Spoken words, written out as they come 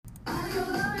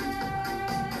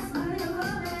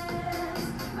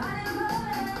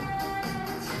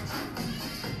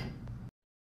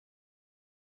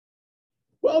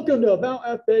Welcome to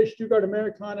About FA Stuttgart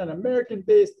Americana, an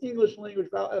American-based English language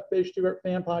About FA Stuttgart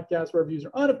fan podcast where reviews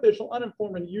are unofficial,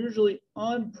 uninformed, and usually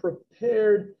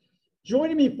unprepared.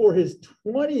 Joining me for his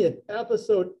 20th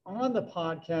episode on the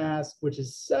podcast, which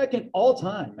is second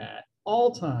all-time, Matt,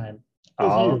 all-time.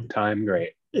 All-time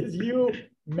great. Is you,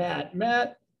 Matt.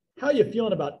 Matt, how are you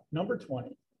feeling about number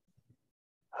 20?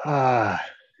 I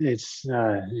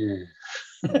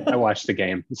watched the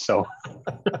game, so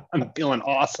I'm feeling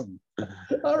awesome.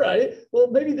 All right. Well,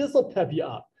 maybe this will pep you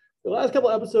up. The last couple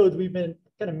episodes, we've been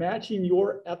kind of matching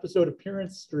your episode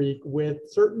appearance streak with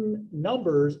certain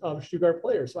numbers of Stuttgart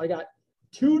players. So I got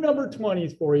two number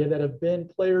 20s for you that have been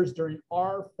players during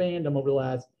our fandom over the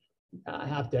last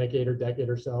half decade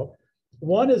or so.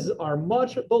 One is our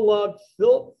much beloved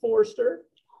Philip Forster.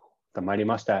 The mighty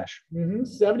mustache.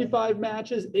 75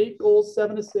 matches, 8 goals,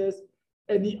 7 assists.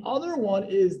 And the other one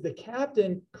is the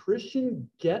captain, Christian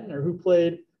Gentner, who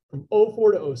played from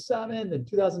 04 to 07, then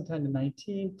 2010 to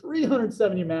 19,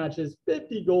 370 matches,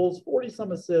 50 goals,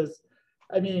 40-some assists.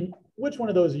 I mean, which one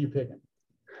of those are you picking?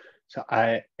 So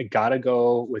I got to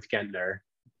go with Gentner.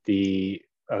 I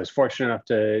was fortunate enough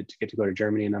to get to go to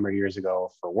Germany a number of years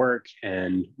ago for work.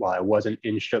 And while I wasn't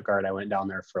in Stuttgart, I went down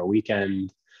there for a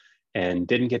weekend and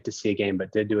didn't get to see a game,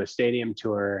 but did do a stadium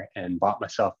tour and bought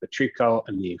myself the trikot,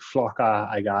 and the flocka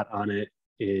I got on it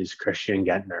is Christian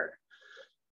Gentner.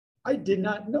 I did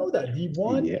not know that. The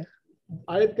one, yeah.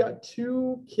 I've got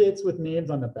 2 kits with names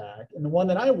on the back, and the one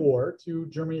that I wore to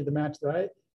Germany, the match that I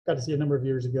got to see a number of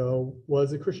years ago,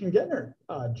 was a Christian Gentner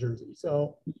jersey.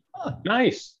 So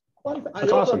nice.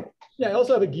 That's awesome. I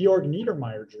also have a Georg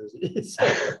Niedermeyer jersey. So.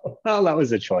 Well, that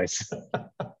was a choice.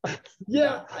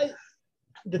 Yeah,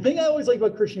 the thing I always like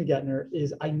about Christian Gentner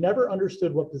is I never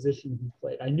understood what position he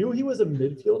played. I knew he was a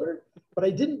midfielder, but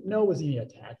I didn't know, was he an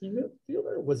attacking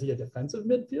midfielder? Was he a defensive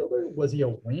midfielder? Was he a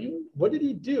wing? What did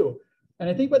he do? And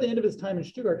I think by the end of his time in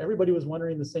Stuttgart, everybody was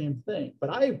wondering the same thing. But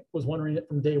I was wondering it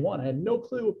from day one. I had no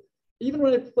clue. Even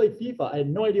when I played FIFA, I had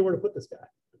no idea where to put this guy.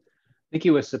 I think he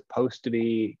was supposed to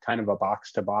be kind of a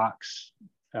box-to-box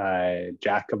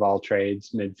jack of all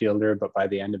trades midfielder, but by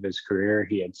the end of his career,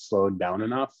 he had slowed down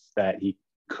enough that he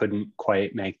couldn't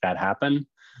quite make that happen.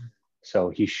 So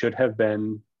he should have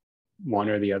been one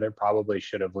or the other, probably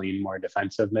should have leaned more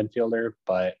defensive midfielder,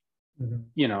 but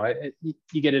you know,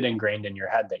 you get it ingrained in your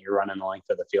head that you're running the length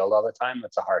of the field all the time.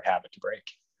 That's a hard habit to break.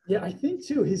 Yeah, I think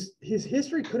too, his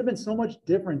history could have been so much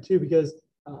different too, because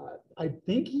I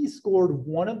think he scored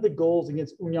one of the goals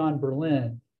against Union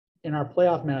Berlin in our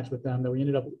playoff match with them that we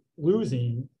ended up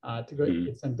losing to go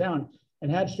get sent down.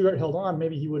 And had Stuttgart held on,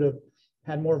 maybe he would have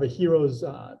had more of a hero's,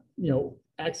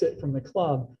 exit from the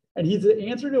club. And he's the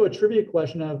answer to a trivia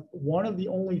question of one of the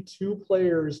only 2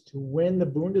 players to win the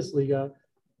Bundesliga,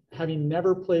 having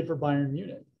never played for Bayern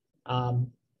Munich.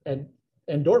 And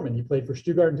Dortmund, he played for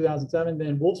Stuttgart in 2007.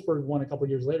 Then Wolfsburg won a couple of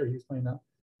years later. He was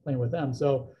playing with them.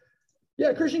 So,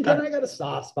 yeah, Christian Gentner, I got a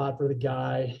soft spot for the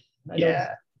guy. I know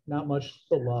not much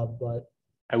to love, but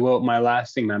I will. My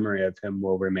lasting memory of him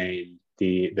will remain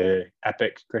the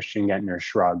epic Christian Gentner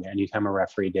shrug. Anytime a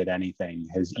referee did anything,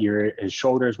 his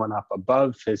shoulders went up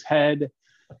above his head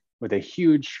with a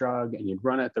huge shrug, and you'd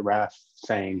run at the ref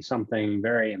saying something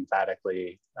very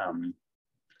emphatically.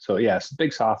 So yes,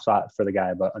 big soft spot for the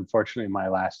guy, but unfortunately my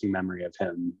lasting memory of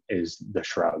him is the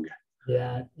shrug.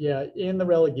 Yeah. In the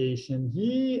relegation,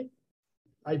 he,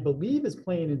 I believe, is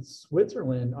playing in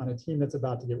Switzerland on a team that's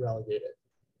about to get relegated.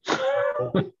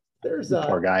 There's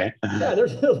poor guy. Yeah,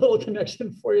 there's a little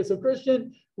connection for you. So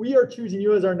Christian, we are choosing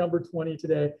you as our number 20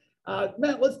 today.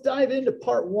 Matt, let's dive into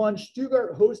part 1.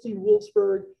 Stuttgart hosting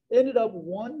Wolfsburg ended up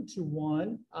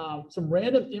 1-1. Some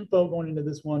random info going into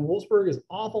this one. Wolfsburg is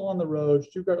awful on the road.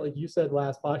 Stuttgart, like you said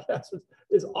last podcast,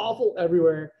 is awful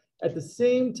everywhere. At the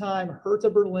same time, Hertha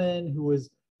Berlin, who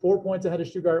was 4 points ahead of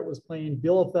Stuttgart, was playing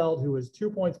Bielefeld, who was 2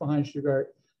 points behind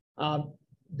Stuttgart.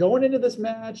 Going into this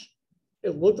match,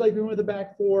 it looked like we went with the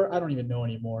back 4. I don't even know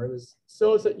anymore. It was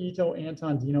Sosa, Ito,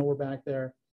 Anton, Dino were back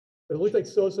there. But it looked like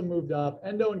Sosa moved up.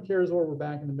 Endo and Karazor were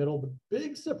back in the middle. The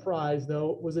big surprise,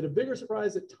 though, was it a bigger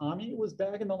surprise that Tommy was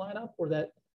back in the lineup or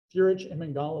that Furic and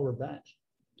Mangala were benched?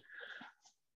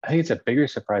 I think it's a bigger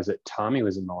surprise that Tommy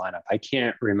was in the lineup. I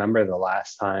can't remember the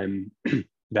last time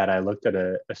that I looked at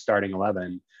a starting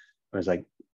 11. I was like,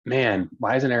 man,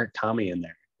 why isn't Eric Tommy in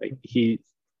there? Like he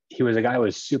was a guy I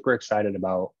was super excited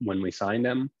about when we signed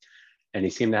him, and he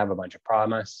seemed to have a bunch of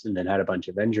promise and then had a bunch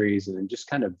of injuries and then just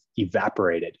kind of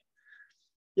evaporated.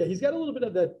 Yeah, he's got a little bit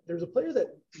of that. There's a player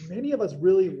that many of us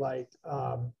really liked,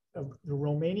 the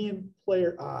Romanian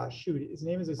player. His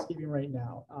name is escaping right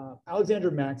now.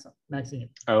 Alexander Maxim.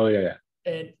 Oh, yeah.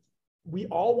 And we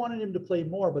all wanted him to play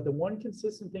more, but the one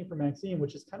consistent thing for Maxime,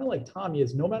 which is kind of like Tommy,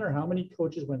 is no matter how many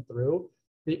coaches went through,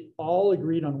 they all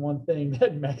agreed on one thing,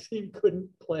 that Maxime couldn't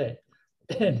play.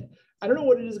 And I don't know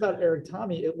what it is about Eric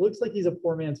Tommy. It looks like he's a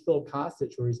poor man's Philip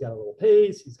Kostic, where he's got a little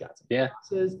pace, he's got some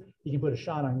passes, he can put a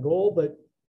shot on goal, but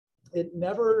it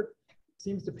never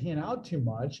seems to pan out too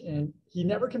much. And he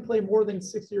never can play more than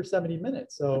 60 or 70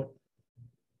 minutes. So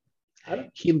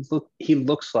he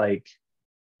looks like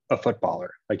a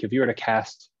footballer. Like if you were to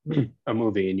cast a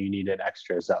movie and you needed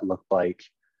extras that looked like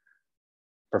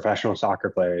professional soccer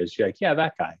players, you're like, yeah,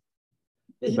 that guy.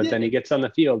 But then he gets on the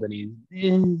field and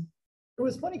it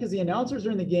was funny because the announcers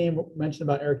during the game mentioned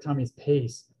about Eric Tommy's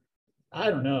pace. I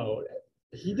don't know.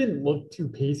 He didn't look too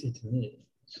pacey to me.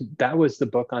 So that was the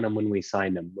book on him when we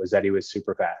signed him, was that he was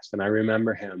super fast. And I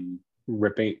remember him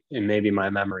ripping, and maybe my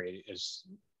memory is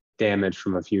damaged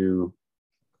from a few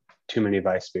too many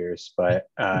Vice beers, but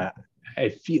I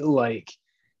feel like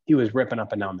he was ripping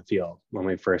up and down the field when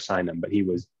we first signed him, but it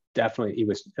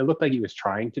looked like he was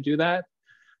trying to do that.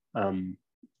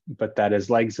 But that his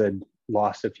legs had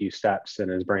lost a few steps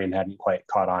and his brain hadn't quite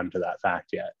caught on to that fact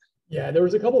yet. Yeah, there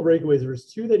was a couple of breakaways. There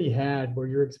was two that he had where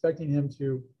you're expecting him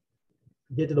to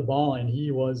get to the ball, and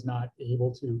he was not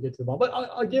able to get to the ball. But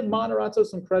I'll give Matarazzo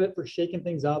some credit for shaking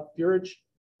things up. Furic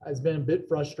has been a bit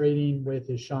frustrating with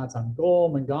his shots on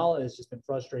goal. Mangala has just been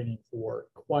frustrating for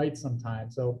quite some time.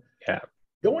 So yeah,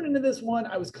 going into this one,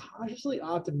 I was cautiously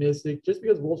optimistic just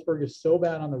because Wolfsburg is so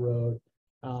bad on the road.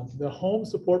 The home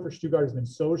support for Stuttgart has been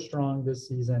so strong this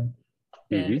season.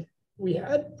 And we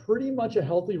had pretty much a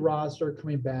healthy roster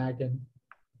coming back. And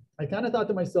I kind of thought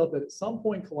to myself that at some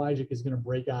point Kalajic is going to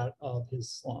break out of his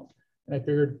slump. And I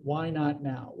figured, why not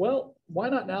now? Well, why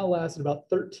not now lasted about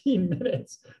 13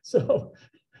 minutes. So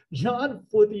John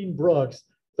flipping Brooks,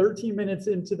 13 minutes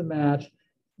into the match,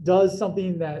 does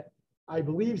something that I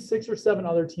believe 6 or 7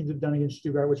 other teams have done against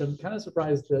Stuttgart, which I'm kind of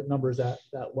surprised the number is that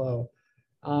low.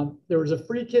 There was a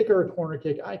free kick or a corner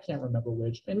kick, I can't remember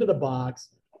which, into the box.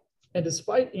 And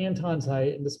despite Anton's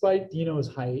height and despite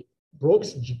Dino's height,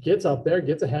 Brooks gets up there,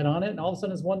 gets a head on it, and all of a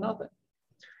sudden it's 1-0.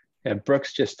 Yeah,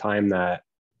 Brooks just timed that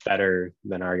better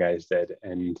than our guys did.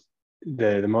 And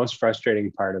the most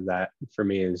frustrating part of that for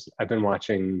me is I've been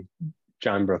watching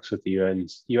John Brooks with the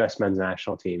U.S. men's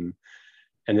national team.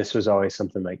 And this was always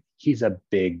something like, he's a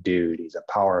big dude. He's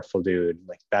a powerful dude.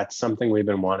 Like that's something we've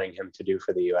been wanting him to do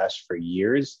for the U.S. for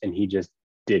years. And he just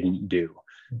didn't do.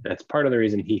 That's part of the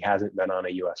reason he hasn't been on a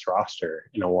U.S. roster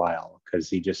in a while, because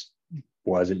he just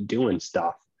wasn't doing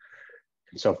stuff.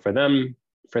 And so for him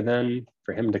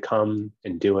to come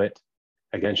and do it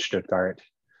against Stuttgart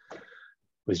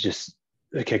was just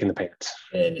a kick in the pants.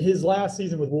 And his last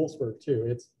season with Wolfsburg too.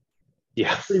 It's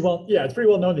pretty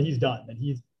well known that he's done, and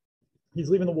he's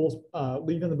leaving the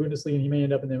Bundesliga, and he may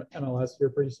end up in the MLS here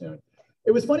pretty soon.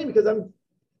 It was funny because I'm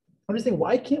just thinking,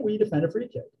 why can't we defend a free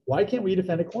kick? Why can't we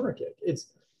defend a corner kick?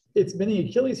 It's been the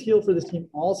Achilles heel for this team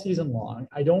all season long.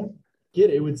 I don't get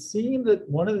it. It would seem that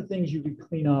one of the things you could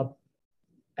clean up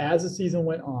as the season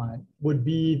went on would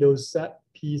be those set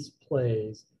piece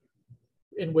plays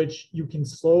in which you can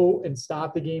slow and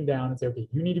stop the game down and say, okay,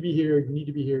 you need to be here, you need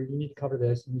to be here, you need to cover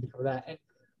this, you need to cover that. And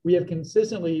we have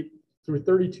consistently, through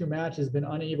 32 matches, been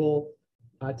unable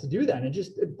to do that. And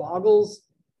it boggles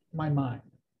my mind.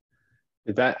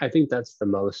 I think that's the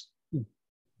most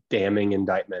damning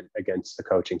indictment against the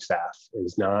coaching staff,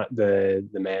 is not the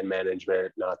man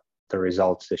management, not the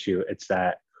results issue. It's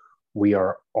that we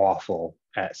are awful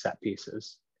at set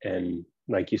pieces. And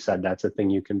like you said, that's a thing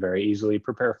you can very easily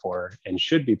prepare for and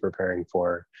should be preparing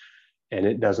for. And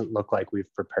it doesn't look like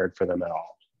we've prepared for them at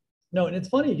all. No, and it's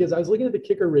funny because I was looking at the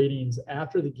kicker ratings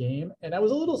after the game, and I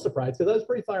was a little surprised because I was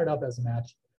pretty fired up as the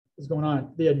match was going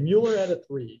on. They had Mueller at a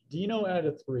 3, Dino at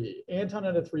a 3, Anton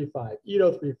at a 3.5,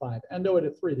 Ito 3.5, Endo at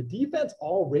a 3. The defense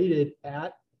all rated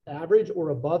at average or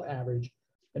above average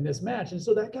in this match. And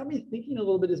so that got me thinking a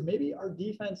little bit, is maybe our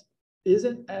defense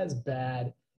isn't as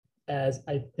bad as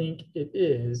I think it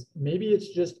is. Maybe it's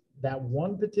just that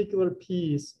one particular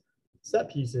piece, set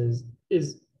pieces,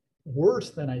 is worse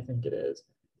than I think it is.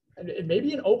 And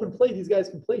maybe in open play, these guys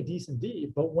can play decent D,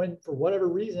 but when, for whatever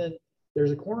reason,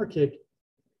 there's a corner kick,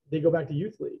 they go back to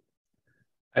youth league.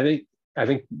 I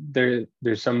think there's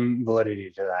some validity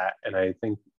to that. And I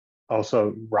think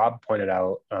also Rob pointed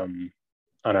out on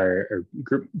our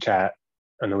group chat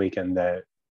on the weekend that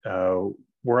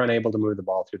we're unable to move the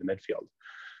ball through the midfield.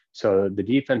 So the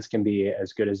defense can be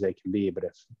as good as they can be, but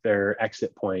if their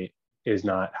exit point is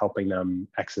not helping them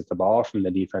exit the ball from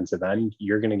the defensive end,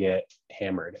 you're going to get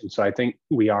hammered. And so I think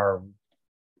we are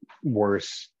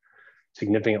worse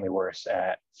significantly worse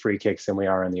at free kicks than we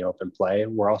are in the open play.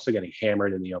 We're also getting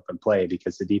hammered in the open play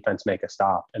because the defense make a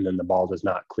stop and then the ball does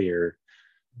not clear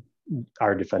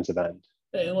our defensive end.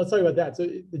 And let's talk about that. So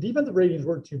the defensive ratings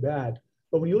weren't too bad,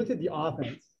 but when you look at the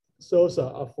offense, Sosa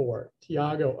a 4,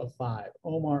 Thiago a 5,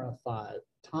 Omar a 5,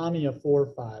 Tommy a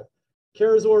 4-5,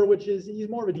 Karazor, he's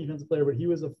more of a defensive player, but he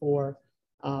was a 4.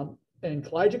 And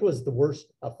Kalajdzic was the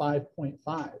worst, a 5.5.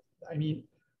 I mean,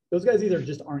 those guys either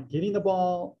just aren't getting the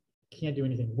ball, can't do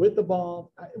anything with the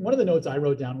ball. One of the notes I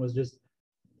wrote down was just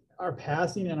our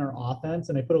passing and our offense,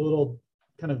 and I put a little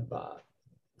kind of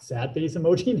sad face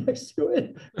emoji next to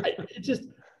it.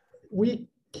 We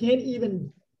can't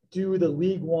even do the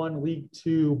League One, League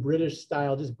Two British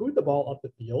style, just boot the ball up the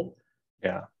field.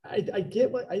 Yeah. I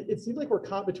get it seems like we're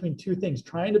caught between two things,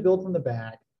 trying to build from the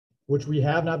back, which we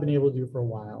have not been able to do for a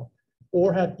while,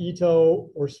 or have Ito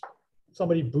or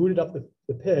somebody booted up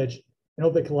the pitch and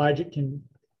hope that Kalajdzic can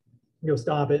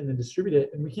stop it and then distribute it.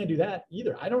 And we can't do that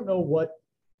either. I don't know what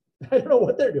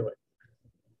they're doing.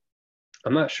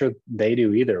 I'm not sure they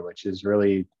do either, which is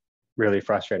really, really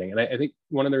frustrating. And I think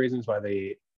one of the reasons why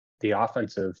the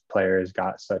offensive players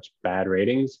got such bad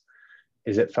ratings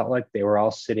is it felt like they were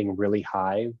all sitting really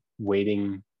high,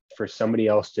 waiting for somebody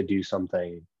else to do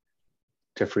something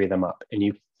to free them up. And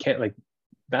you can't,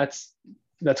 that's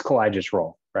Kalajdzic's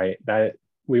role, right? That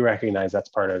we recognize that's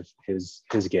part of his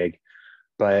gig.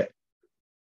 But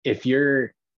if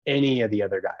you're any of the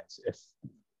other guys,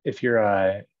 if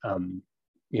you're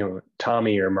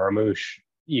Tommy or Marmoush,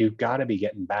 you've got to be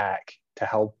getting back to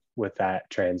help with that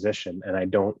transition. And I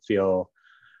feel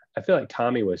like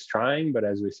Tommy was trying, but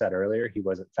as we said earlier, he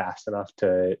wasn't fast enough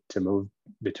to move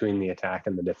between the attack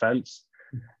and the defense.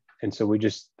 And so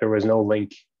there was no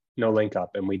link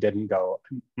up, and we didn't go.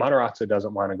 Matarazzo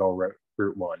doesn't want to go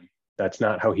route one. That's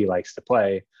not how he likes to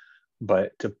play.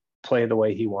 But to play the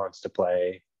way he wants to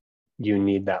play, you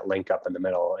need that link up in the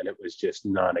middle, and it was just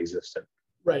non-existent.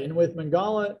 Right, and with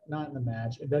Mangala not in the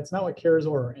match, that's not what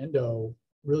Karazor or Endo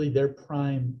really their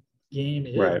prime game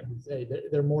is. Right.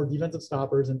 They're more defensive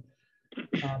stoppers, and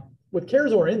with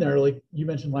Karazor in there, like you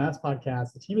mentioned last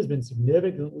podcast, the team has been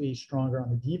significantly stronger on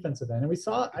the defensive end, and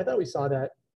I thought we saw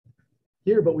that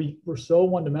here, but we were so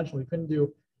one-dimensional, we couldn't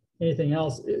do anything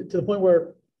else to the point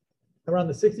where around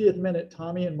the 60th minute,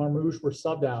 Tommy and Marmoush were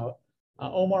subbed out.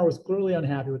 Omar was clearly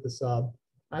unhappy with the sub.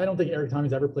 I don't think Eric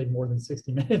Tommy's ever played more than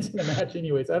 60 minutes in a match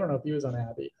anyways. I don't know if he was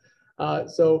unhappy.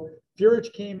 So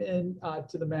Furic came in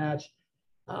to the match.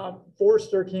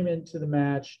 Forster came into the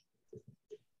match.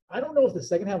 I don't know if the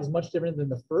second half was much different than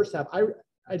the first half. I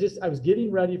was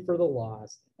getting ready for the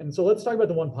loss. And so let's talk about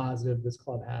the one positive this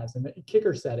club has. And the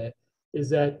kicker said it, is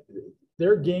that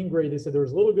their game grade, they said there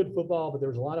was a little good football, but there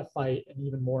was a lot of fight and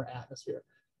even more atmosphere.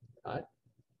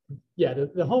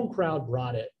 The home crowd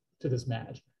brought it to this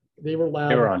match. They were loud.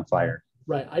 They were on fire.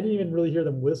 Right. I didn't even really hear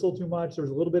them whistle too much. There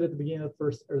was a little bit at the beginning of the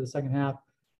first or the second half.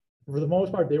 For the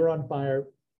most part, they were on fire.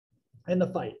 And the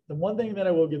fight. The one thing that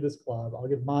I will give this club, I'll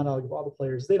give Mana, I'll give all the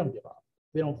players, they don't give up.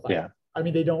 They don't fight. Yeah. I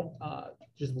mean, they don't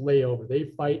just lay over.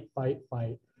 They fight.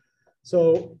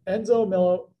 So Enzo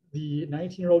Millo, the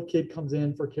 19-year-old kid, comes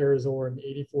in for Karazor in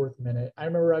the 84th minute. I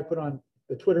remember I put on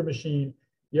the Twitter machine,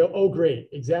 oh, great.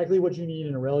 Exactly what you need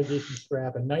in a relegation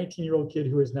scrap, a 19-year-old kid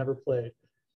who has never played.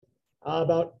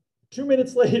 About 2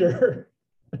 minutes later,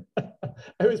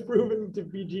 I was proven to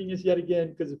be genius yet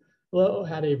again because Millo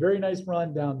had a very nice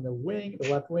run down the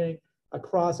left wing, a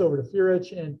crossover to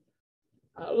Furic. And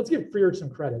let's give Furic some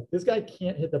credit. This guy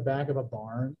can't hit the back of a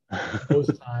barn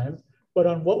most times. But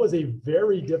on what was a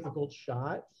very difficult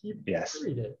shot, he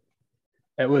buried it.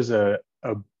 It was a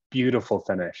beautiful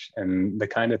finish and the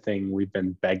kind of thing we've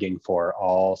been begging for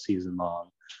all season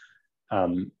long.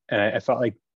 And I felt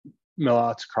like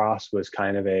Milot's cross was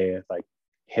kind of a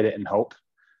hit it and hope,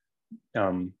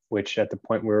 which at the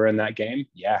point we were in that game,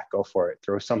 go for it.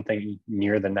 Throw something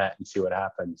near the net and see what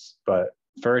happens. But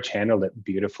Furic handled it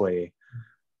beautifully.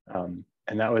 And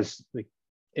that was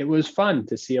it was fun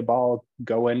to see a ball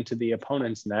go into the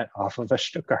opponent's net off of a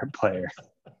Stuttgart player.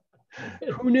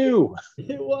 Who knew?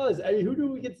 It was. I mean, who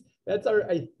knew we get? That's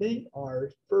I think our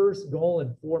first goal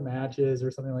in 4 matches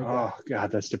or something like that. Oh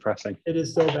God, that's depressing. It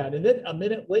is so bad. And then a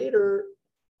minute later,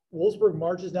 Wolfsburg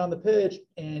marches down the pitch,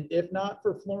 and if not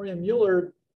for Florian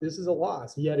Mueller, this is a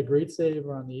loss. He had a great save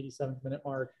around the 87th minute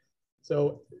mark.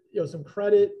 So some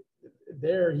credit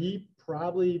there. He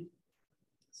probably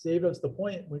saved us the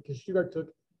point because Stuttgart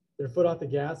took their foot off the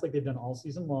gas like they've done all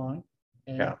season long.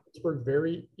 And Wolfsburg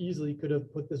very easily could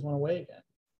have put this one away again.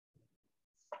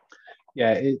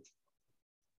 Yeah,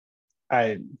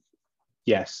 I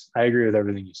agree with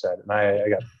everything you said. And I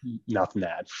got nothing to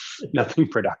add, nothing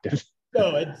productive.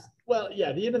 No,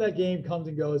 yeah, the end of that game comes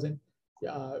and goes. And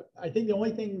I think the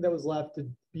only thing that was left to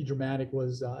be dramatic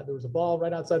was there was a ball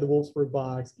right outside the Wolfsburg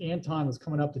box. Anton was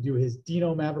coming up to do his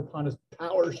Dino Mavropanos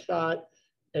power shot.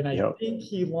 And I think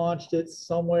he launched it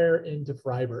somewhere into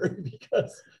Freiburg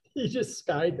because he just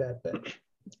skied that thing.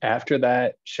 After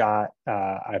that shot,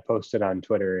 I posted on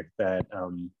Twitter that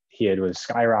he was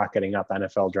skyrocketing up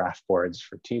NFL draft boards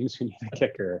for teams who need a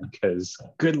kicker because,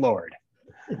 good Lord.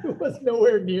 It was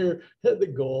nowhere near the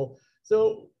goal.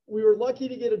 So we were lucky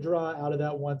to get a draw out of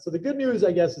that one. So the good news,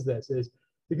 I guess, is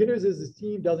the good news is this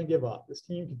team doesn't give up. This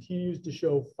team continues to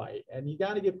show fight, and you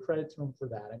got to give credit to them for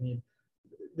that. I mean,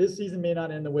 this season may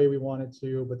not end the way we want it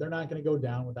to, but they're not going to go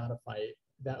down without a fight.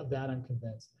 That I'm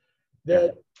convinced.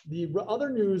 The other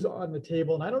news on the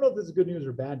table, and I don't know if this is good news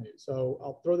or bad news, so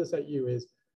I'll throw this at you, is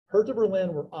Hertha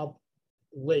Berlin were up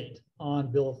late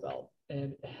on Bielefeld.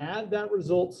 And had that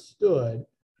result stood,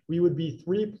 we would be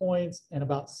 3 points and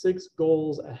about 6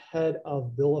 goals ahead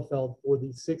of Bielefeld for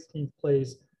the 16th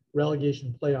place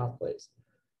relegation playoff place.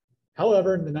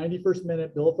 However, in the 91st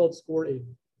minute, Bielefeld scored a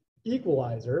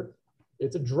equalizer.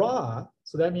 It's a draw,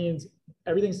 so that means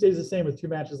everything stays the same with 2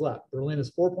 matches left. Berlin is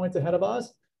 4 points ahead of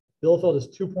us. Bielefeld is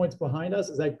 2 points behind us.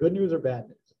 Is that good news or bad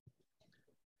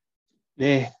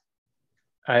news?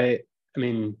 I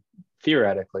mean,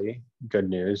 theoretically, good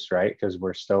news, right? Because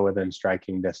we're still within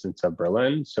striking distance of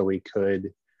Berlin, so we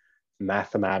could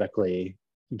mathematically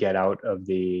get out of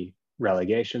the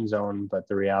relegation zone. But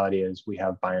the reality is we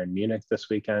have Bayern Munich this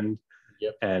weekend.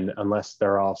 Yep. And unless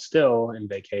they're all still in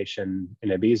vacation in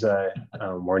Ibiza,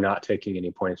 we're not taking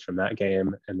any points from that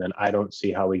game. And then I don't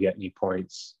see how we get any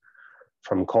points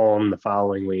from Köln the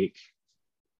following week.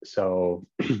 So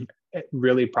it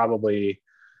really probably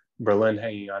Berlin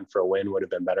hanging on for a win would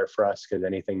have been better for us, because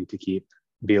anything to keep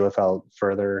Bielefeld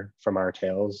further from our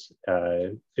tails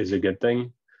is a good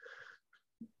thing.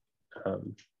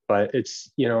 But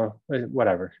it's,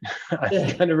 whatever.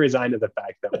 I'm kind of resigned to the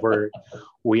fact that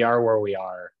we are where we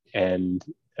are, and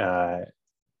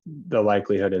the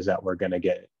likelihood is that we're going to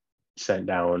get sent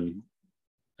down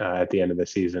at the end of the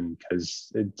season,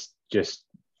 because it's just,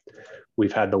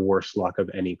 we've had the worst luck of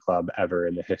any club ever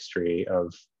in the history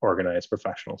of organized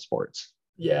professional sports.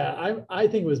 Yeah, I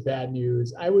think it was bad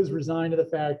news. I was resigned to the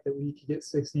fact that we could get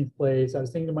 16th place. I was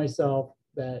thinking to myself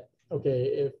that, okay,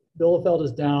 if Bielefeld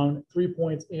is down 3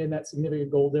 points and that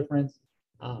significant goal difference,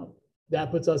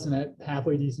 that puts us in a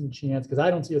halfway decent chance, because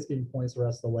I don't see us getting points the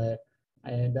rest of the way.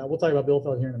 And we'll talk about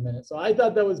Bielefeld here in a minute. So I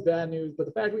thought that was bad news, but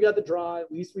the fact we got the draw,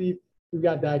 at least we've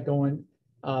got that going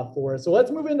for us. So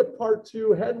let's move into part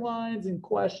 2, headlines and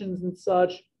questions and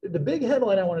such. The big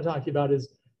headline I want to talk to you about is,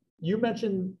 you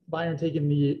mentioned Bayern taking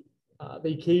the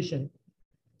vacation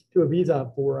to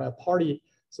Ibiza for a party.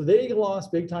 So they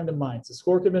lost big time to Mainz. The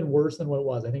score could have been worse than what it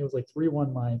was. I think it was like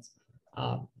 3-1 Mainz.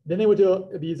 Then they went to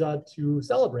Ibiza to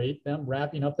celebrate them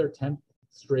wrapping up their 10th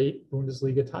straight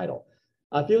Bundesliga title.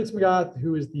 Felix Magath,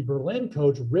 who is the Berlin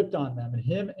coach, ripped on them, and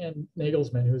him and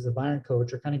Nagelsmann, who is the Bayern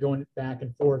coach, are kind of going back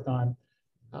and forth on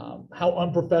how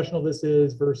unprofessional this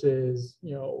is versus,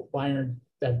 Bayern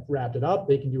that wrapped it up.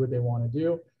 They can do what they want to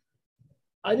do.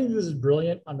 I think this is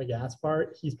brilliant on Magath's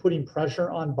part. He's putting pressure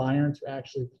on Bayern to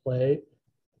actually play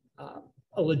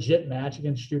a legit match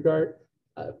against Stuttgart.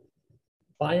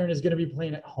 Bayern is going to be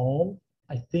playing at home.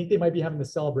 I think they might be having the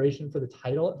celebration for the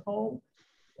title at home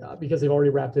because they've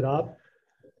already wrapped it up.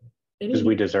 Because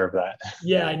we deserve that.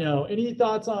 Yeah, I know. Any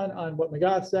thoughts on what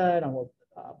Magath said, on what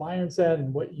Bayern said,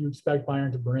 and what you expect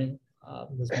Bayern to bring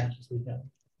in this match this weekend?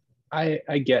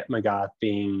 I get Magath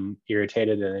being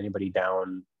irritated, and anybody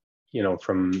down,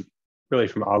 from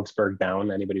Augsburg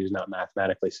down, anybody who's not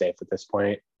mathematically safe at this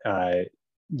point.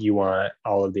 You want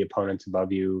all of the opponents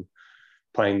above you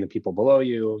playing the people below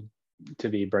you to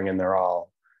be bringing their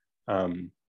all.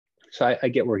 So I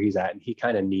get where he's at, and he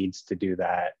kind of needs to do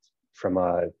that from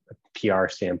a PR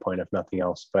standpoint, if nothing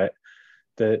else. But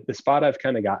the spot I've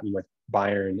kind of gotten with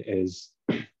Bayern is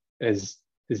as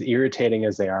irritating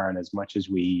as they are, and as much as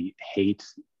we hate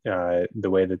the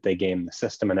way that they game the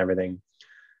system and everything,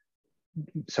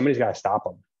 somebody's got to stop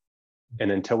them.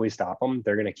 And until we stop them,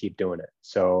 they're going to keep doing it.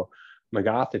 So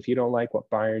Magath, if you don't like what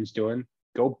Bayern's doing,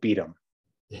 go beat them.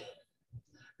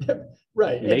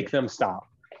 Right. Make them stop.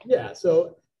 Yeah.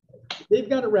 So they've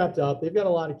got it wrapped up. They've got a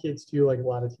lot of kids too, like a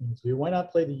lot of teams do. Why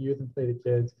not play the youth and play the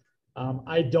kids?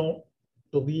 I don't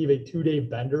believe a 2-day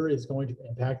bender is going to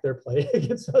impact their play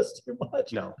against us too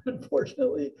much. No,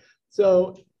 unfortunately.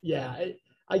 So yeah,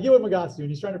 I get what Magath's doing.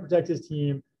 He's trying to protect his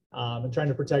team and trying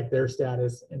to protect their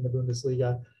status in the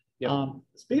Bundesliga. Yep.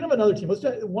 Speaking of another team,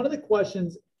 one of the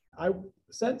questions I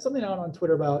sent something out on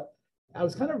Twitter about, I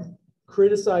was kind of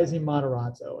criticizing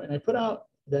Matarazzo, and I put out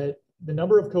that the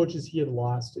number of coaches he had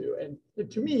lost to.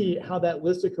 And to me, how that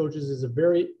list of coaches is a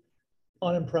very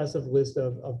unimpressive list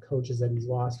of coaches that he's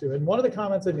lost to. And one of the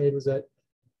comments I made was that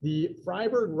the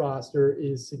Freiburg roster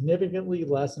is significantly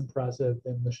less impressive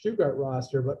than the Stuttgart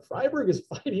roster, but Freiburg is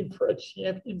fighting for a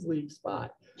Champions League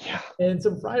spot. Yeah. And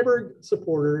some Freiburg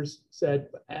supporters said,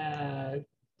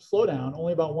 slow down,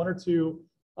 only about one or two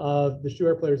of the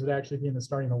Stuttgart players would actually be in the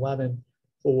starting 11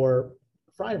 for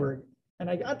Freiburg. And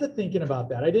I got to thinking about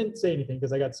that. I didn't say anything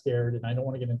because I got scared and I don't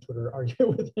want to get in Twitter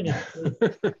arguing with anyone.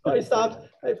 I stopped.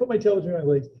 I put my tail between my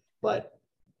legs. But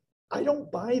I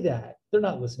don't buy that. They're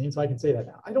not listening, so I can say that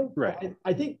now. I don't. Right.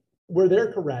 I think where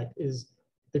they're correct is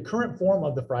the current form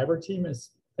of the Freiburg team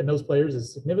is, and those players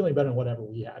is significantly better than whatever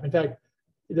we have. In fact,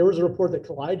 there was a report that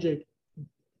Kalajdzic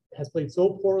has played so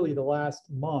poorly the last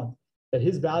month that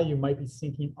his value might be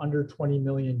sinking under 20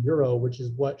 million euro, which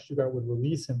is what Stuttgart would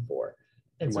release him for.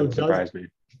 And so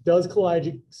does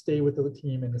Kalajdzic stay with the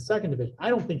team in the second division? I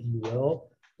don't think he will,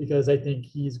 because I think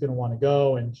he's going to want to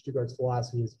go, and Stuttgart's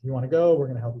philosophy is, if you want to go, we're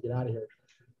going to help you get out of here.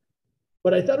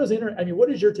 But I thought it was interesting. I mean,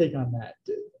 what is your take on that?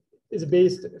 Is it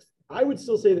based? I would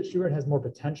still say that Stuttgart has more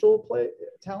potential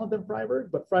talent than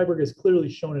Freiburg, but Freiburg has clearly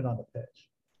shown it on the pitch.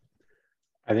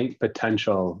 I think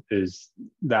potential is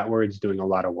that word's doing a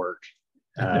lot of work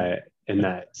in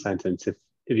that sentence. If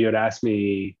you had asked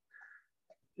me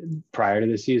prior to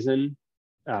the season,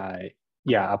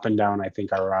 up and down, I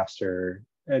think our roster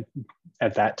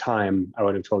at that time, I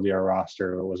would have told you our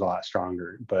roster was a lot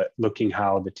stronger. But looking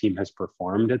how the team has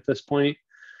performed at this point,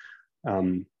 I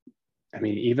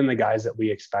mean, even the guys that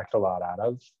we expect a lot out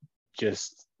of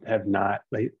just have not.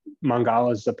 Like,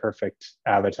 Mangala is the perfect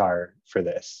avatar for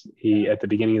this. He, at the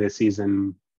beginning of the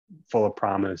season, full of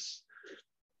promise.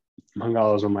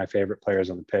 Mangala was one of my favorite players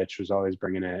on the pitch, was always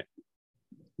bringing it,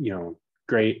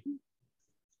 great,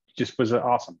 just was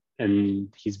awesome.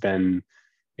 And he's been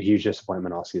a huge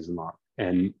disappointment all season long.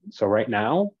 And so right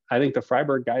now, I think the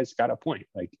Freiburg guys got a point.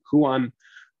 Like, who on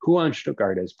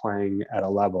Stuttgart is playing at a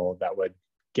level that would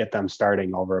get them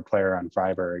starting over a player on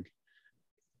Freiburg?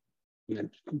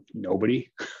 Nobody.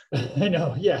 I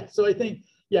know. Yeah. So I think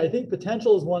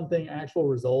potential is one thing. Actual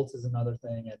results is another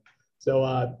thing. And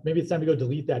so maybe it's time to go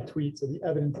delete that tweet so the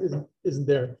evidence isn't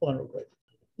there. Hold on real quick.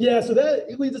 Yeah, so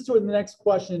that leads us to the next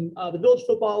question. The Village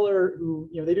Footballer, who,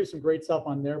 they do some great stuff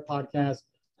on their podcast,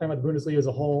 talking about the Bundesliga as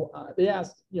a whole. They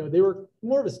asked, they were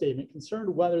more of a statement, concerned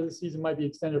whether the season might be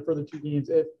extended further 2 games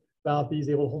if Valpi is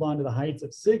able to hold on to the heights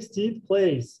of 16th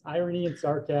place. Irony and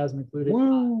sarcasm included.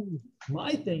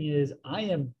 My thing is, I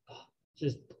am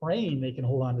just praying they can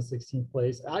hold on to 16th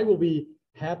place. I will be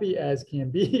happy as can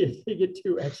be if they get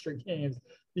 2 extra games,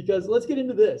 because let's get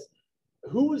into this.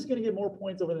 Who is going to get more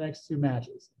points over the next 2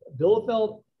 matches,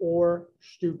 Bielefeld or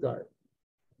Stuttgart?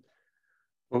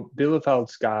 Well,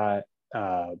 Bielefeld's got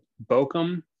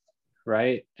Bochum,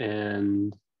 right?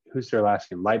 And who's their last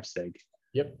game? Leipzig.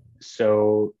 Yep.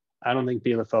 So I don't think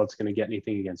Bielefeld's going to get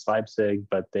anything against Leipzig,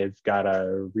 but they've got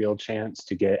a real chance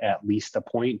to get at least a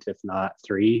point, if not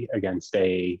 3, against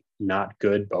a not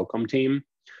good Bochum team.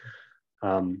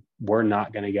 We're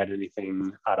not going to get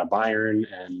anything out of Bayern,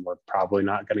 and we're probably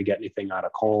not going to get anything out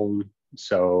of Köln.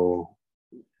 So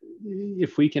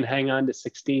if we can hang on to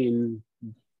 16,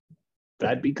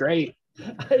 that'd be great.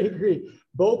 I agree.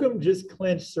 Bochum just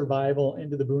clinched survival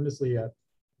into the Bundesliga.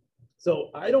 So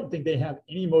I don't think they have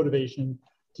any motivation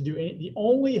to do any. The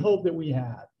only hope that we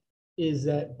have is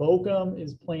that Bochum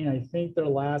is playing, I think, their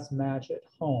last match at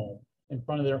home in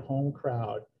front of their home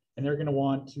crowd, and they're going to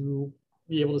want to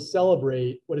be able to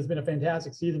celebrate what has been a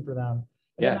fantastic season for them.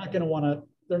 And they're not going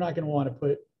to want to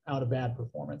put out a bad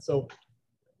performance. So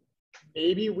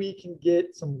maybe we can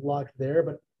get some luck there,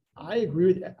 but I agree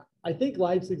with you. I think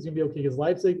Leipzig's going to be okay, because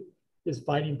Leipzig is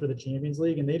fighting for the Champions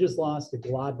League, and they just lost to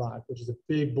Gladbach, which is a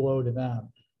big blow to them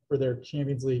for their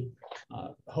Champions League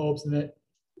hopes. And that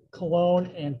Cologne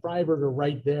and Freiburg are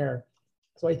right there.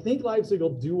 So I think Leipzig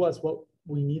will do us what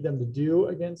we need them to do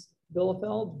against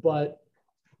Bielefeld, but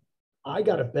I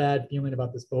got a bad feeling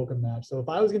about this Bochum match. So if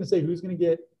I was going to say who's going to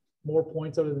get more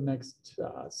points over the next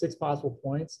 6 possible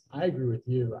points, I agree with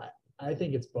you. I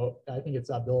think it's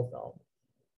Bielefeld.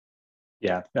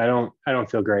 Yeah, I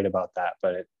don't feel great about that,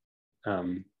 but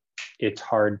it's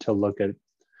hard to look at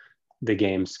the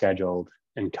game scheduled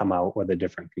and come out with a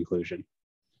different conclusion.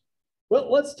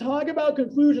 Well, let's talk about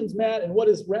conclusions, Matt, and what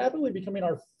is rapidly becoming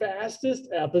our fastest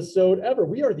episode ever.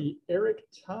 We are the Eric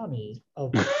Tommy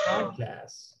of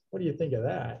podcasts. What do you think of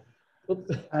that?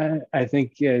 I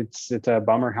think it's a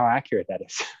bummer how accurate that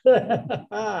is.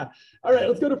 All right,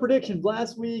 let's go to predictions.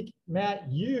 Last week,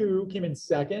 Matt, you came in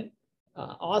second.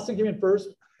 Austin came in first,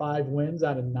 5 wins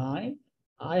out of 9.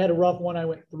 I had a rough one. I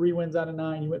went 3 wins out of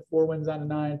 9. You went 4 wins out of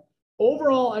 9.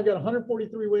 Overall, I've got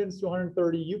 143 wins to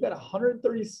 130. You've got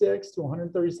 136 to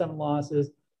 137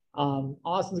 losses.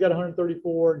 Austin's got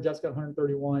 134. Jeff's got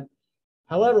 131.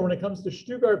 However, when it comes to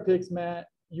Stuttgart picks, Matt,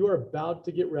 you are about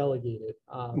to get relegated.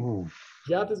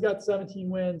 Jeff has got 17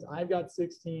 wins. I've got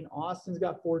 16. Austin's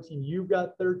got 14. You've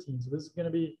got 13. So this is going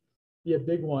to be a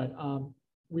big one.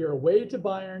 We are away to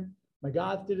Bayern.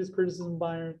 Magath did his criticism of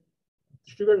Bayern.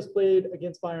 Stuttgart has played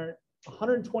against Bayern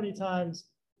 120 times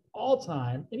all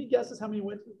time. Any guesses how many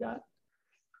wins we've got?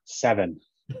 7.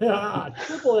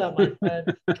 Triple that, my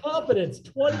friend. Confidence,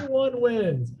 21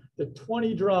 wins to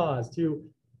 20 draws to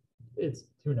it's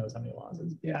who knows how many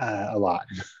losses. Yeah, a lot.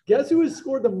 Guess who has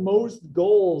scored the most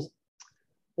goals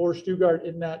for Stuttgart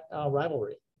in that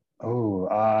rivalry?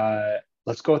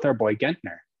 Let's go with our boy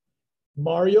Gentner.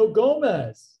 Mario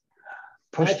Gomez.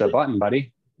 Push the button,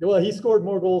 buddy. Well, he scored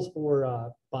more goals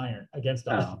for Bayern against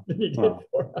us than he did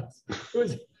for us. It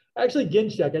was actually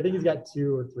Ginczek. I think he's got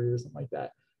 2 or 3 or something like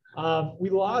that. We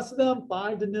lost to them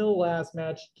 5-0 last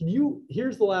match.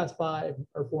 Here's the last 5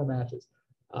 or 4 matches.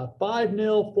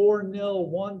 5-0,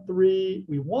 4-0, 1-3.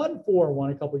 We won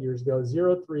 4-1 a couple years ago,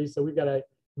 0-3. So we've got a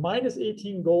minus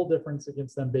 18 goal difference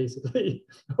against them basically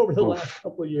over the last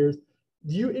couple of years.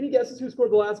 Any guesses who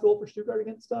scored the last goal for Stuttgart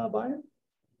against Bayern?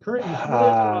 Current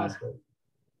roster.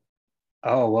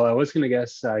 Oh, well, I was going to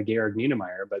guess Georg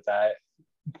Niedermeyer, but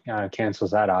that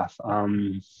cancels that off.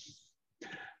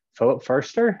 Philip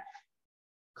Förster?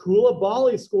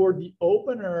 Koulibaly scored the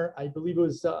opener, I believe it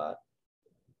was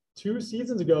 2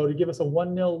 seasons ago, to give us a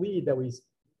 1-0 lead that we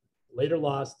later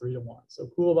lost 3-1. So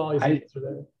Koulibaly's answer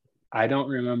there. I don't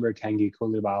remember Tanguy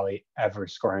Koulibaly ever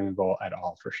scoring a goal at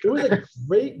all for Stuttgart. It was a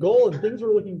great goal, and things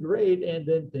were looking great, and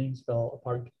then things fell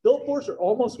apart. Philip Förster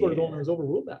almost scored a goal and it was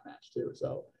overruled that match too.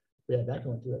 So we had that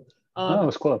going to it. It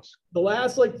was close. The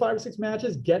last 5 or 6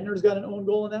 matches, Gettner's got an own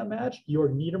goal in that match.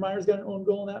 Georg Niedermeyer's got an own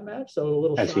goal in that match. So a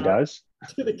little as he does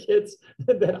to the kids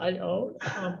that I own.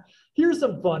 Here's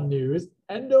some fun news.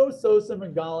 Endo, Sosa,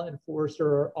 Mangala, and Forster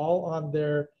are all on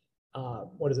their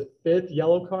 5th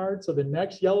yellow card. So the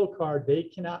next yellow card, they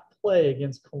cannot play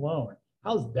against Cologne.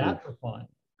 How's that for fun?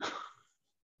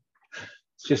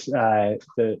 It's just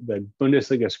the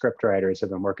Bundesliga script writers have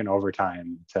been working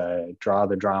overtime to draw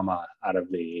the drama out of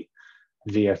the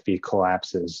VfB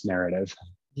collapses narrative.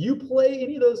 Do you play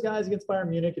any of those guys against Bayern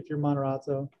Munich if you're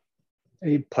Matarazzo?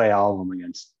 You play all of them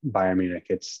against Bayern Munich.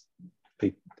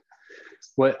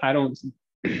 I don't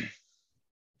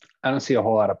see a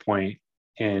whole lot of point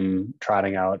in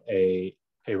trotting out a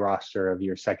roster of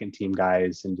your second team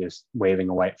guys and just waving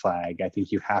a white flag. I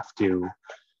think you have to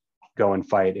go and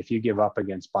fight. If you give up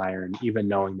against Bayern, even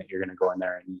knowing that you're going to go in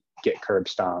there and get curb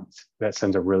stomped, that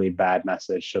sends a really bad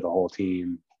message to the whole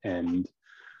team and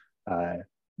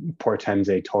portends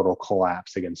a total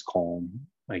collapse against Köln.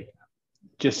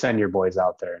 Just send your boys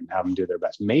out there and have them do their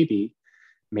best. Maybe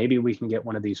we can get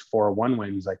one of these 4-1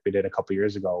 wins like we did a couple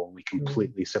years ago when we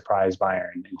completely surprised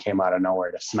Bayern and came out of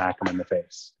nowhere to smack them in the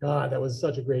face. God, that was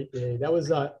such a great day. That was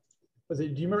do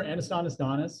you remember Anastanis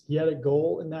Donis? He had a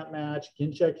goal in that match.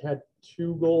 Ginczek had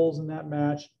 2 goals in that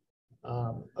match.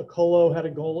 Akolo had a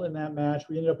goal in that match.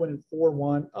 We ended up winning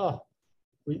 4-1.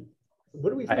 What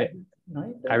do we think?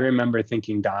 I remember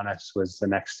thinking Donis was the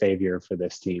next savior for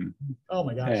this team. Oh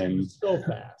my gosh, he was so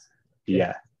fast.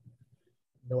 Yeah.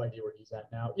 No idea where he's at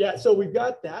now. Yeah, so we've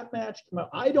got that match come out.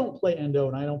 I don't play Endo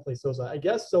and I don't play Sosa. I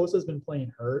guess Sosa's been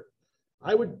playing hurt.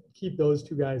 I would keep those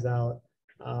 2 guys out.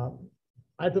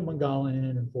 I put Mangala in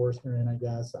and Forster in, I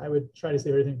guess. I would try to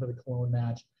save everything for the Cologne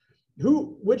match.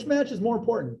 Which match is more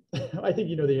important? I think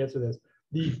you know the answer to this.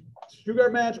 The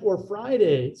Stuttgart match or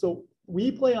Friday? So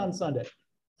we play on Sunday.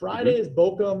 Friday is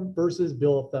Bochum versus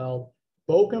Bielefeld.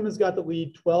 Bochum has got the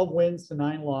lead, 12 wins to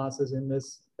 9 losses in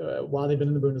this while they've been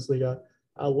in the Bundesliga.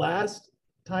 Last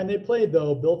time they played,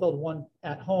 though, Bielefeld won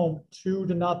at home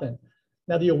 2-0.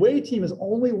 Now, the away team has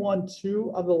only won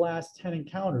 2 of the last 10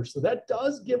 encounters, so that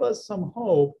does give us some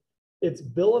hope. It's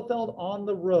Bielefeld on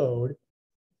the road.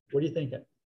 What are you thinking?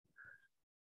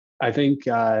 I think,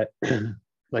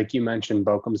 like you mentioned,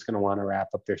 Bochum's going to want to wrap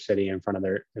up their city in front of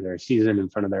their season, in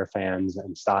front of their fans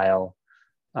and style.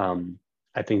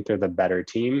 I think they're the better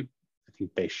team. I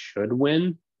think they should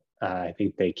win. I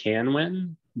think they can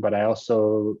win. But I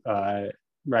also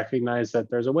recognize that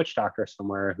there's a witch doctor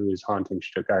somewhere who's haunting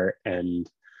Stuttgart, and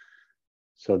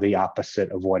so the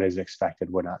opposite of what is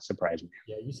expected would not surprise me.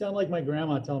 Yeah, you sound like my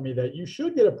grandma telling me that you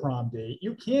should get a prom date.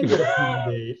 You can get a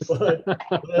prom date, but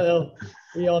well,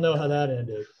 we all know how that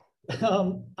ended.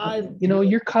 I'm,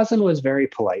 Your cousin was very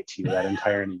polite to you that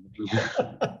entire evening.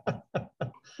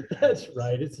 That's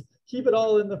right. It's keep it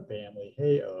all in the family.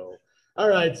 Hey, oh. All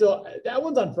right. So that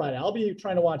one's on Friday. I'll be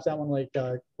trying to watch that one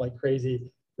like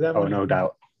crazy. That Oh, one no is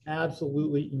doubt.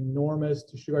 absolutely enormous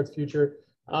to Stuttgart's future.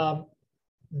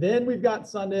 Then we've got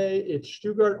Sunday. It's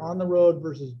Stuttgart on the road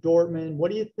versus Dortmund.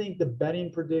 What do you think the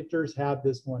betting predictors have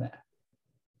this one at?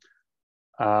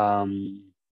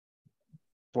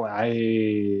 Boy,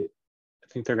 I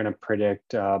think they're going to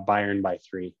predict Bayern by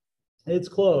 3. It's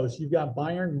close. You've got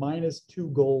Bayern minus 2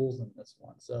 goals in this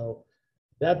one. So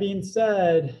that being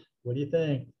said, what do you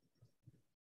think?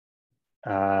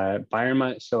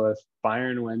 So if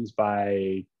Bayern wins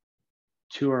by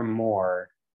 2 or more,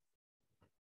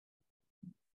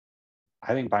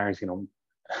 I think Bayern's going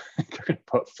to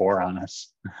put 4 on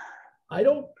us. I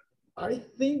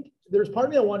think there's part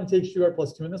of me that want to take Stuttgart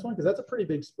plus 2 in this one because that's a pretty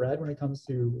big spread when it comes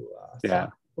to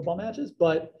football matches,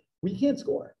 but we can't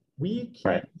score. We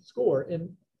can't score. And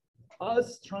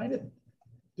us trying to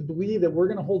believe that we're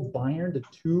going to hold Bayern to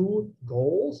 2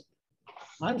 goals,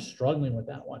 I'm struggling with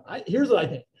that one. Here's what I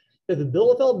think. If the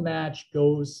Bielefeld match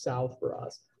goes south for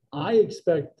us,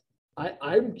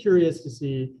 I'm curious to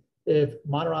see if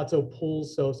Matarazzo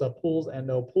pulls Sosa, pulls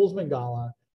Endo, pulls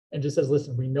Mangala, and just says,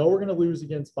 listen, we know we're going to lose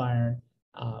against Bayern.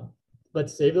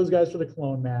 Let's save those guys for the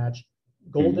Cologne match.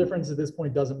 Goal difference at this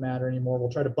point doesn't matter anymore.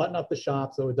 We'll try to button up the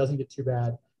shop so it doesn't get too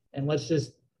bad. And let's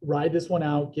just ride this one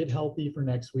out, get healthy for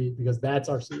next week because that's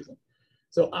our season.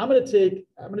 So I'm going to take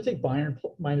Bayern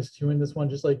minus 2 in this one,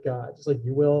 just like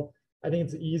you will. I think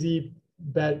it's an easy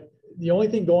bet. The only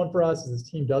thing going for us is this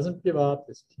team doesn't give up.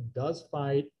 This team does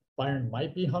fight. Bayern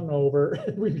might be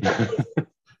hungover. We've got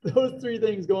those 3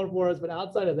 things going for us, but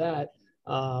outside of that,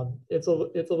 it's a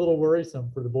little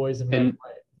worrisome for the boys in red.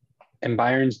 And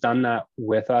Bayern's done that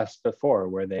with us before,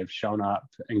 where they've shown up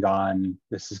and gone,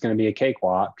 "This is going to be a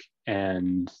cakewalk,"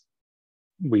 and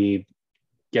we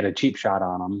get a cheap shot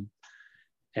on them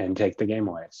and take the game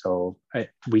away. So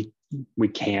we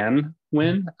can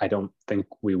win. I don't think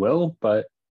we will, but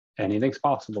anything's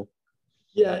possible.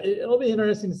 Yeah, it'll be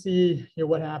interesting to see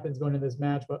what happens going into this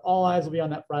match, but all eyes will be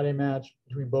on that Friday match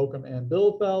between Bochum and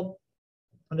Bielefeld,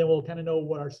 and then we'll kind of know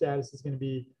what our status is going to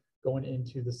be going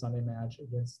into the Sunday match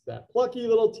against that plucky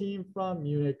little team from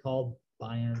Munich called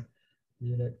Bayern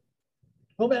Munich.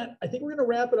 Well, man, I think we're going to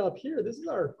wrap it up here. This is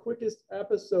our quickest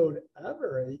episode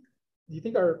ever. Do you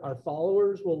think our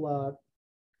followers will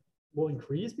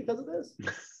increase because of this?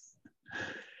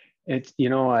 It's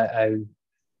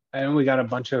I know we got a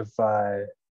bunch of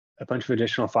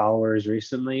additional followers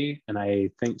recently, and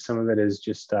I think some of it is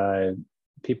just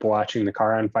people watching the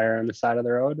car on fire on the side of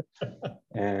the road.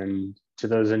 And to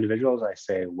those individuals, I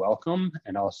say welcome,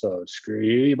 and also screw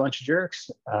you, you bunch of jerks.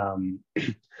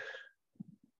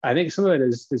 I think some of it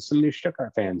is some new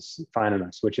Stuttgart fans finding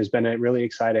us, which has been really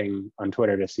exciting on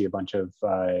Twitter to see a bunch of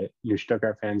new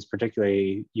Stuttgart fans,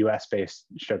 particularly US-based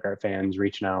Stuttgart fans,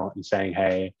 reaching out and saying,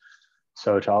 hey.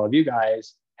 So to all of you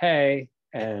guys, hey,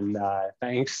 and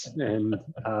thanks. And,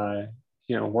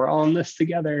 we're all in this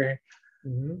together.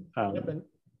 Yep, and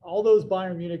all those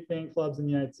Bayern Munich fan clubs in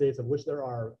the United States, of which there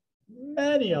are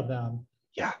many of them.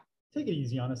 Yeah. Take it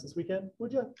easy on us this weekend,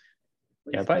 would you?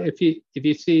 Please. Yeah, but if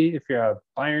you're a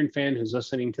Bayern fan who's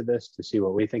listening to this to see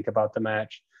what we think about the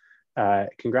match,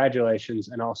 congratulations,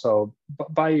 and also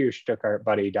buy your Stuttgart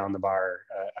buddy down the bar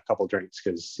a couple drinks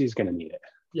because he's going to need it.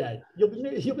 Yeah, he'll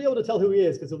be able to tell who he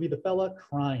is because he'll be the fella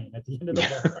crying at the end of the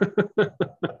bar.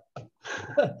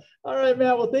 All right,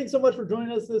 man. Well, thanks so much for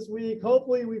joining us this week.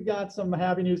 Hopefully, we've got some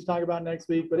happy news to talk about next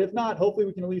week. But if not, hopefully,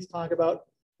 we can at least talk about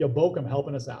Bochum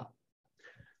helping us out.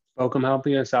 Bochum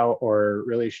helping us out, or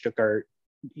really Stuttgart.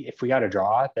 If we got a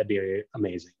draw, that'd be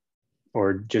amazing.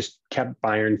 Or just kept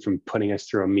Bayern from putting us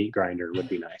through a meat grinder would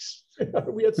be nice.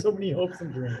 We have so many hopes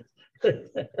and dreams.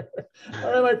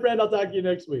 All right, my friend. I'll talk to you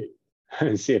next week.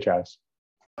 See you, Travis.